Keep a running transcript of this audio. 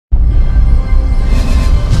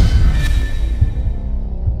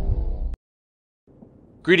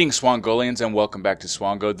Greetings, Swongolians, and welcome back to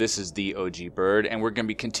Swongo. This is the OG Bird, and we're going to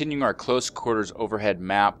be continuing our close quarters overhead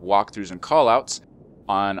map walkthroughs and callouts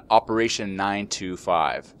on Operation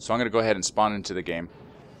 925. So I'm going to go ahead and spawn into the game.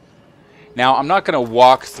 Now, I'm not going to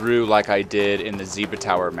walk through like I did in the Zebra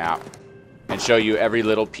Tower map and show you every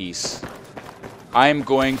little piece. I'm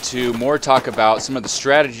going to more talk about some of the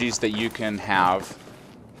strategies that you can have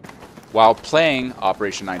while playing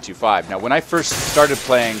Operation 925. Now, when I first started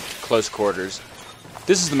playing close quarters,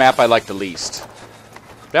 this is the map I like the least.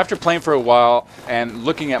 But after playing for a while and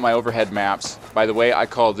looking at my overhead maps, by the way, I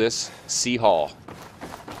call this C Hall.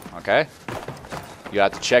 Okay? You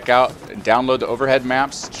have to check out and download the overhead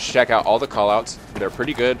maps to check out all the callouts. They're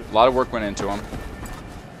pretty good. A lot of work went into them.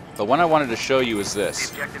 But what I wanted to show you is this.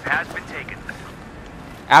 The objective has been taken.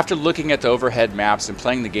 After looking at the overhead maps and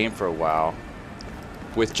playing the game for a while,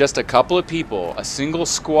 with just a couple of people, a single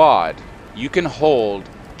squad, you can hold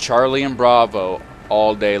Charlie and Bravo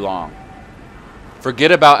all day long.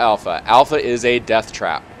 Forget about Alpha. Alpha is a death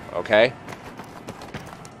trap, okay?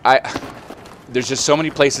 There's just so many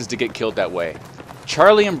places to get killed that way.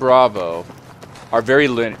 Charlie and Bravo are very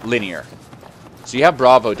linear. So you have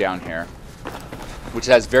Bravo down here, which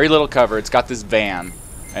has very little cover. It's got this van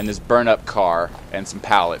and this burn-up car and some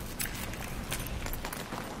pallet.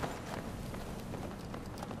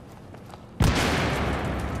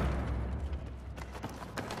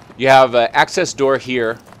 You have an access door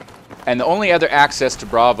here, and the only other access to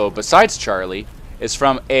Bravo besides Charlie is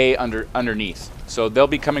from A underneath. So they'll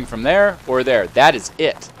be coming from there or there. That is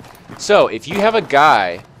it. So if you have a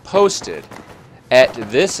guy posted at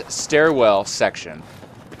this stairwell section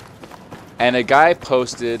and a guy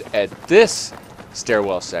posted at this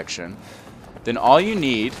stairwell section, then all you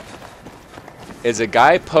need is a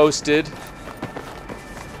guy posted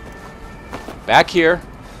back here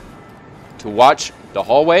to watch the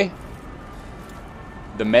hallway,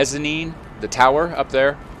 the mezzanine, the tower up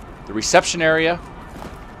there, the reception area,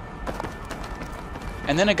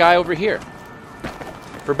 and then a guy over here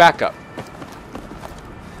for backup.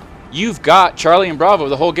 You've got Charlie and Bravo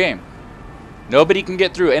the whole game. Nobody can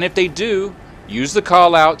get through, and if they do, use the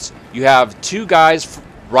callouts. You have two guys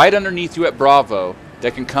right underneath you at Bravo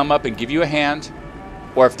that can come up and give you a hand.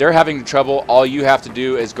 Or if they're having trouble, all you have to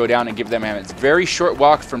do is go down and give them a hand. It's a very short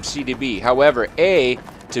walk from C to B. However, A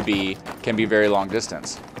to B can be very long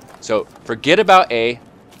distance. So forget about A.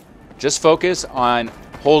 Just focus on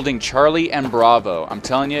holding Charlie and Bravo. I'm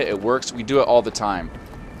telling you, it works. We do it all the time.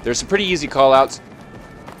 There's some pretty easy callouts.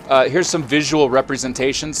 Here's some visual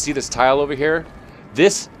representations. See this tile over here?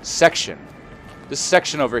 This section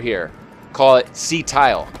over here, call it C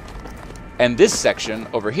tile. And this section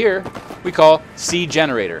over here, we call C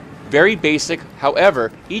generator. Very basic.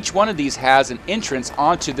 However, each one of these has an entrance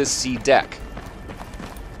onto this C deck.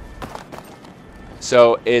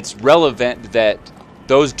 So it's relevant that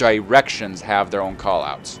those directions have their own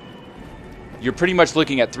callouts. You're pretty much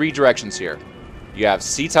looking at three directions here. You have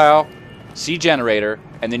C tile, C generator,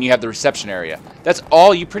 and then you have the reception area. That's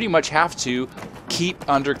all you pretty much have to keep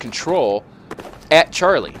under control at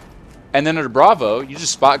Charlie. And then at Bravo, you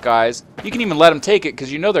just spot guys. You can even let them take it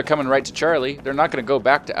because you know they're coming right to Charlie. They're not going to go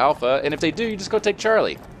back to Alpha. And if they do, you just go take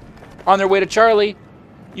Charlie. On their way to Charlie,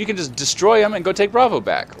 you can just destroy them and go take Bravo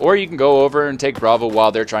back. Or you can go over and take Bravo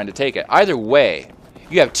while they're trying to take it. Either way,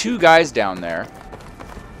 you have two guys down there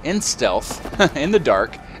in stealth, in the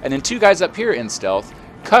dark, and then two guys up here in stealth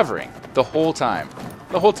covering the whole time.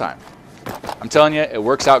 The whole time. I'm telling you, it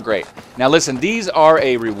works out great. Now listen, these are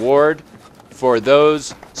a reward for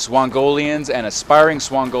those Swongolians and aspiring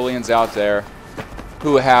Swongolians out there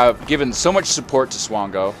who have given so much support to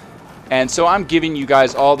Swongo. And so I'm giving you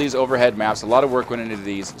guys all these overhead maps. A lot of work went into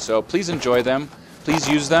these. So please enjoy them. Please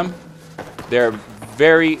use them. They're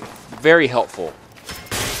very, very helpful.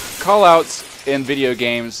 Callouts in video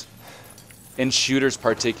games, in shooters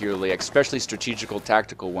particularly, especially strategical,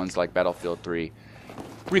 tactical ones like Battlefield 3,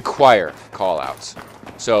 require callouts.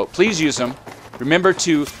 So please use them. Remember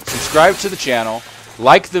to subscribe to the channel,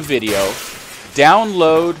 like the video,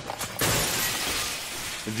 download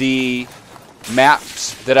the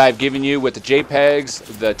maps that I've given you with the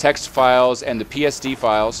JPEGs, the text files, and the PSD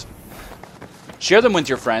files. Share them with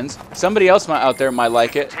your friends. Somebody else out there might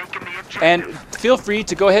like it. And feel free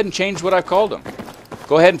to go ahead and change what I've called them.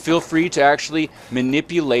 Go ahead and feel free to actually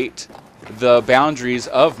manipulate the boundaries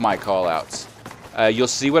of my callouts. You'll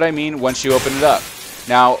see what I mean once you open it up.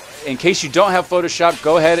 Now, in case you don't have Photoshop,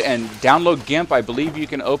 go ahead and download GIMP. I believe you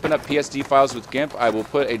can open up PSD files with GIMP. I will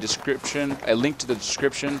put a link to the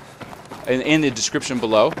description in the description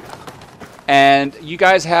below. And you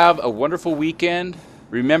guys have a wonderful weekend.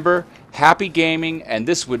 Remember, happy gaming, and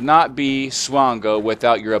this would not be Swongo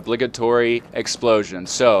without your obligatory explosion.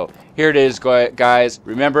 So, here it is, guys.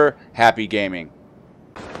 Remember, happy gaming.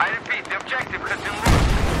 I repeat.